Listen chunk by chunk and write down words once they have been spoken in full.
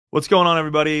What's going on,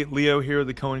 everybody? Leo here with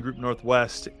the Cohen Group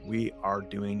Northwest. We are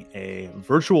doing a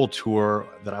virtual tour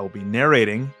that I will be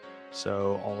narrating.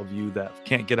 So all of you that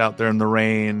can't get out there in the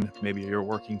rain, maybe you're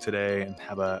working today and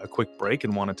have a quick break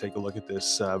and want to take a look at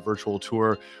this virtual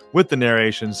tour with the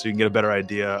narration so you can get a better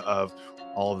idea of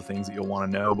all of the things that you'll want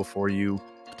to know before you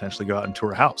potentially go out and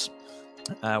tour a house.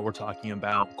 We're talking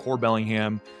about core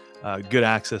Bellingham, good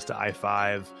access to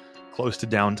I-5, close to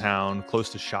downtown, close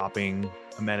to shopping,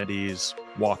 amenities,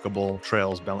 walkable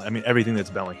trails, everything that's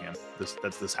Bellingham.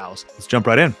 That's this house. Let's jump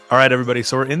right in. All right, everybody.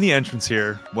 So we're in the entrance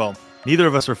here. Well, neither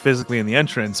of us are physically in the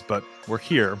entrance, but we're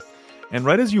here. And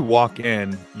right as you walk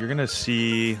in, you're going to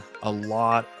see a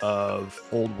lot of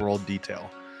old world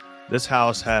detail. This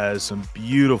house has some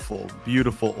beautiful,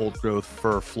 beautiful old growth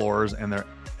fir floors, and they're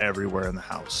everywhere in the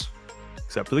house.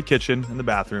 Except for the kitchen and the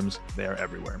bathrooms, they are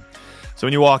everywhere. So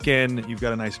when you walk in, you've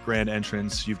got a nice grand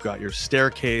entrance. You've got your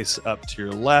staircase up to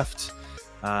your left,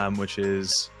 which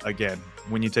is, again,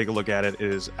 when you take a look at it,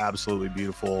 it is absolutely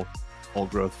beautiful. Old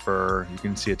growth fir. You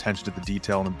can see attention to the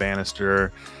detail in the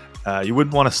banister. You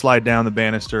wouldn't want to slide down the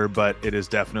banister, but it is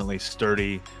definitely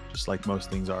sturdy, just like most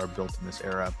things are built in this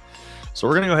era. So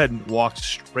we're going to go ahead and walk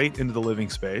straight into the living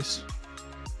space.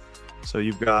 So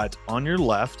you've got, on your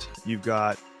left, you've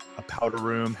got a powder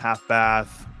room, half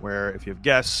bath, where if you have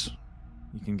guests,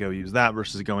 you can go use that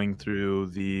versus going through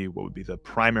what would be the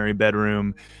primary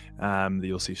bedroom that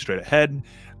you'll see straight ahead.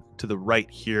 To the right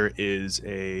here is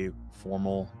a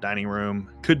formal dining room.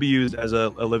 Could be used as a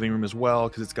living room as well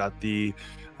because it's got the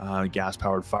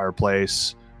gas-powered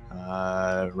fireplace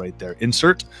right there.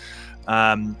 Insert.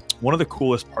 One of the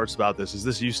coolest parts about this is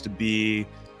this used to be,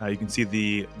 you can see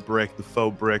the brick, the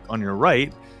faux brick on your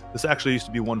right. This actually used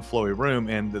to be one flowy room,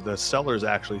 and the sellers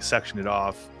actually sectioned it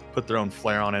off, put their own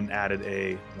flair on it, and added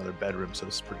another bedroom. So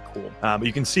this is pretty cool. But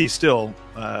you can see still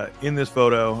in this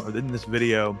photo or in this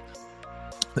video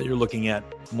that you're looking at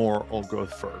more old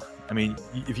growth fir. I mean,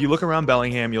 if you look around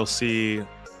Bellingham, you'll see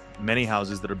many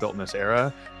houses that are built in this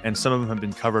era, and some of them have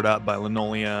been covered up by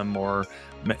linoleum or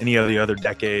any of the other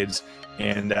decades.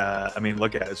 And I mean,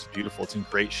 look at it. It's beautiful. It's in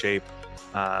great shape.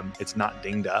 It's not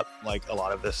dinged up like a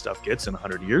lot of this stuff gets in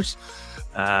 100 years,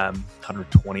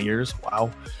 120 years.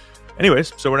 Wow.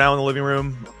 Anyways, so we're now in the living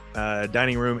room,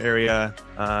 dining room area.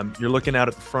 You're looking out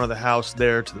at the front of the house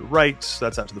there to the right. So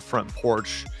that's out to the front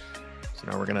porch. So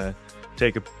now we're going to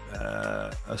take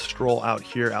a stroll out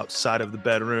here outside of the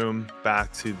bedroom,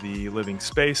 back to the living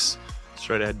space,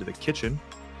 straight ahead to the kitchen.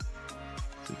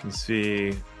 So you can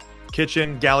see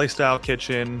kitchen, galley style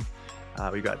kitchen.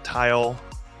 We've got tile.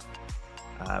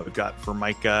 We've got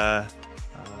Formica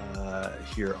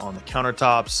here on the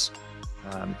countertops.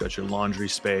 You've got your laundry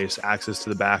space, access to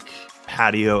the back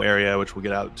patio area, which we'll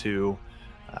get out to.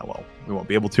 Well, we won't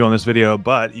be able to on this video,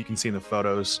 but you can see in the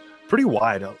photos, pretty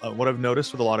wide. What I've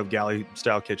noticed with a lot of galley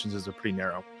style kitchens is they're pretty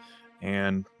narrow.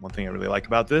 And one thing I really like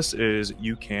about this is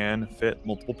you can fit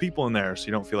multiple people in there, so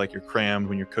you don't feel like you're crammed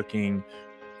when you're cooking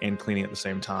and cleaning at the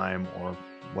same time or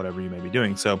whatever you may be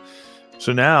doing. So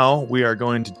now we are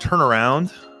going to turn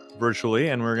around virtually,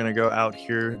 and we're going to go out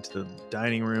here to the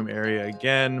dining room area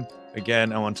again.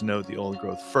 Again, I want to note the old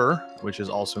growth fir, which is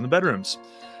also in the bedrooms.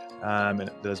 And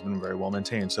it has been very well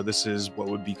maintained. So this is what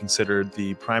would be considered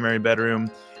the primary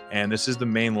bedroom, and this is the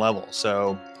main level.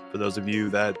 So for those of you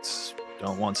that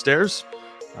don't want stairs,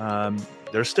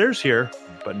 there's stairs here,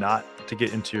 but not to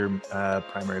get into your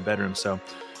primary bedroom. So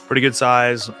pretty good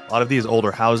size. A lot of these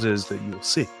older houses that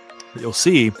you'll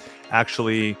see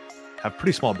actually have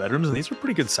pretty small bedrooms, and these are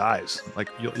pretty good size. Like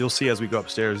you'll see as we go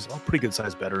upstairs, all pretty good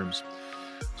sized bedrooms.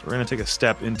 So we're going to take a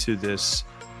step into this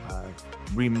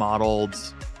remodeled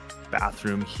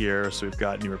bathroom here. So we've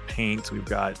got newer paint, we've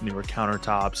got newer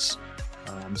countertops.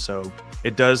 So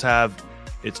it does have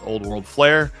its old world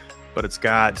flair, but it's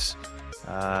got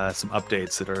some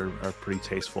updates that are pretty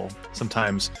tasteful.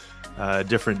 Sometimes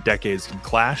different decades can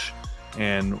clash,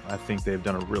 and I think they've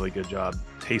done a really good job,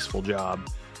 tasteful job,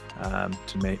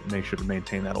 to make sure to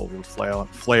maintain that old world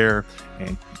flair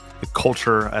and the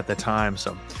culture at the time.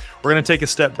 So we're going to take a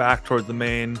step back towards the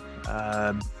main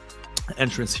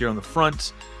entrance here on the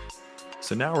front.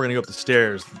 So now we're going to go up the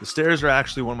stairs. The stairs are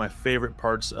actually one of my favorite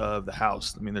parts of the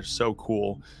house. I mean, they're so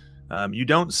cool. You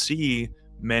don't see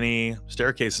many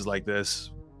staircases like this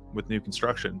with new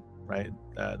construction, right?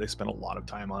 They spent a lot of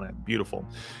time on it. Beautiful.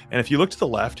 And if you look to the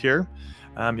left here,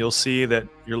 you'll see that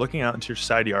you're looking out into your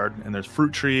side yard, and there's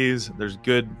fruit trees. There's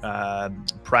good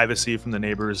privacy from the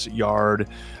neighbor's yard.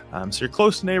 So you're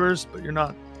close to neighbors, but you're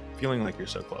not feeling like you're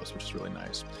so close, which is really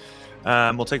nice.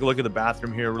 We'll take a look at the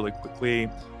bathroom here really quickly.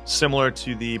 Similar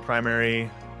to the primary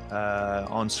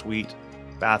ensuite,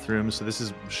 bathrooms. So this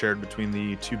is shared between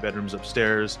the 2 bedrooms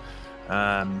upstairs.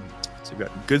 So you've got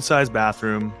a good sized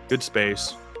bathroom, good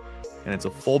space, and it's a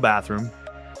full bathroom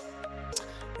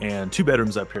and 2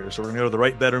 bedrooms up here. So we're gonna go to the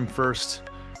right bedroom first.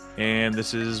 And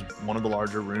this is one of the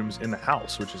larger rooms in the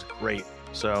house, which is great.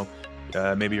 So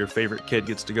maybe your favorite kid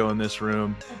gets to go in this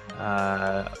room,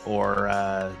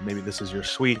 or maybe this is your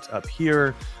suite up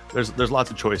here. There's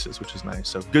lots of choices, which is nice.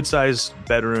 So good size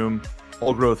bedroom,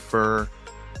 old growth fir,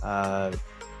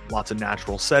 lots of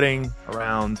natural setting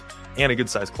around, and a good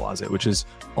size closet, which is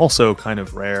also kind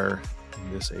of rare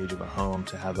in this age of a home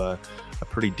to have a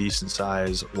pretty decent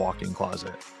size walk-in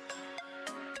closet.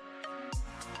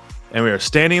 And we are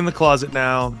standing in the closet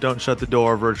now. Don't shut the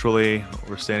door virtually.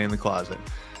 We're standing in the closet.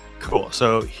 Cool.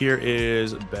 So here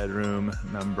is bedroom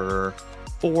number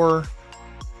 4.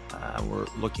 We're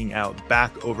looking out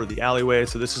back over the alleyway.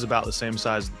 So this is about the same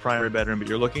size as the primary bedroom, but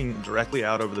you're looking directly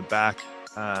out over the back,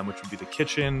 which would be the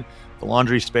kitchen, the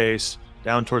laundry space,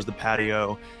 down towards the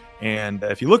patio. And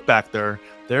if you look back there,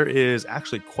 there is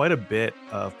actually quite a bit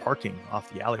of parking off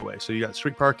the alleyway. So you got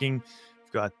street parking,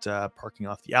 you've got parking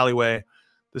off the alleyway.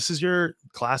 This is your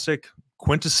classic,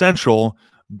 quintessential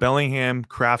Bellingham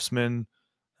craftsman,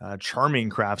 charming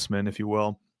craftsman, if you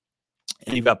will.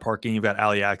 And you've got parking, you've got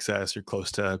alley access, you're close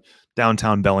to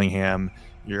downtown Bellingham,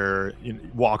 you're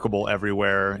walkable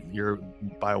everywhere. You're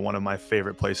by one of my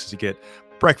favorite places to get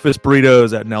breakfast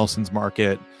burritos at Nelson's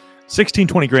Market,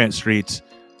 1620 Grant Street.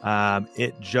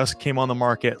 It just came on the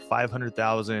market,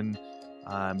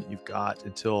 $500,000. You've got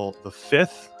until the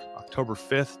 5th, October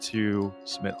 5th, to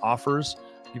submit offers.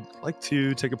 If you'd like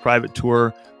to take a private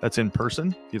tour that's in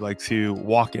person, if you'd like to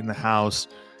walk in the house,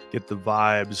 get the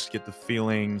vibes, get the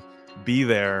feeling, be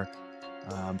there,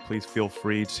 please feel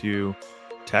free to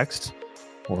text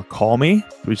or call me,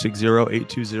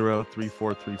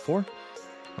 360-820-3434.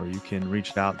 Or you can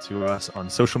reach out to us on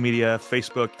social media,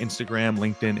 Facebook, Instagram,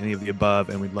 LinkedIn, any of the above,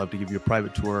 and we'd love to give you a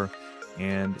private tour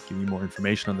and give you more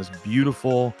information on this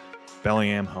beautiful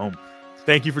Bellingham home.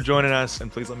 Thank you for joining us, and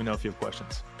please let me know if you have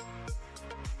questions.